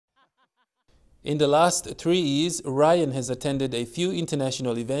In the last 3 years, Ryan has attended a few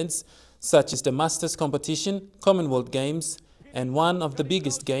international events such as the Masters competition, Commonwealth Games, and one of the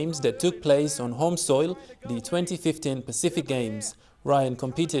biggest games that took place on home soil, the 2015 Pacific Games. Ryan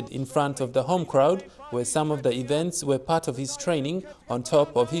competed in front of the home crowd, where some of the events were part of his training on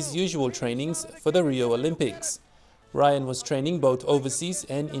top of his usual trainings for the Rio Olympics. Ryan was training both overseas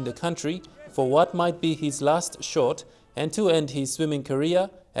and in the country for what might be his last shot and to end his swimming career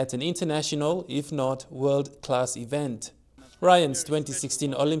at an international, if not world-class event. Ryan's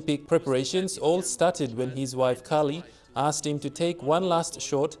 2016 Olympic preparations all started when his wife Carly asked him to take one last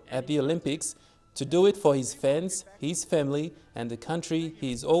shot at the Olympics to do it for his fans, his family and the country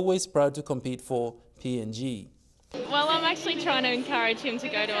he is always proud to compete for, PNG. Well, I'm actually trying to encourage him to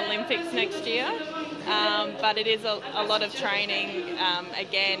go to Olympics next year, but it is a lot of training.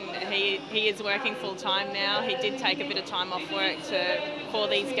 Again, he is working full time now. He did take a bit of time off work for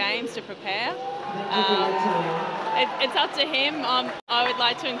these games to prepare. It's up to him. I would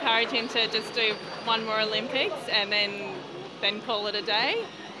like to encourage him to just do one more Olympics and then call it a day.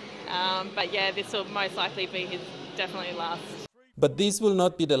 But yeah, this will most likely be his definitely last. But this will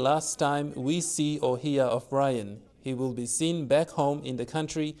not be the last time we see or hear of Ryan. He will be seen back home in the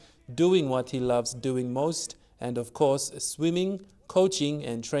country doing what he loves doing most, and of course swimming, coaching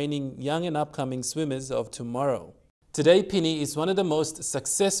and training young and upcoming swimmers of tomorrow. Today, Pini is one of the most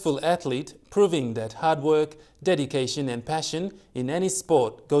successful athletes, proving that hard work, dedication and passion in any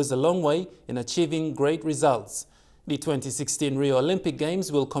sport goes a long way in achieving great results. The 2016 Rio Olympic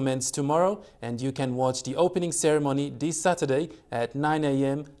Games will commence tomorrow, and you can watch the opening ceremony this Saturday at 9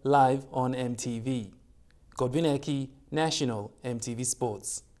 a.m. live on EMTV. Godwin Eki, National EMTV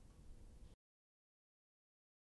Sports.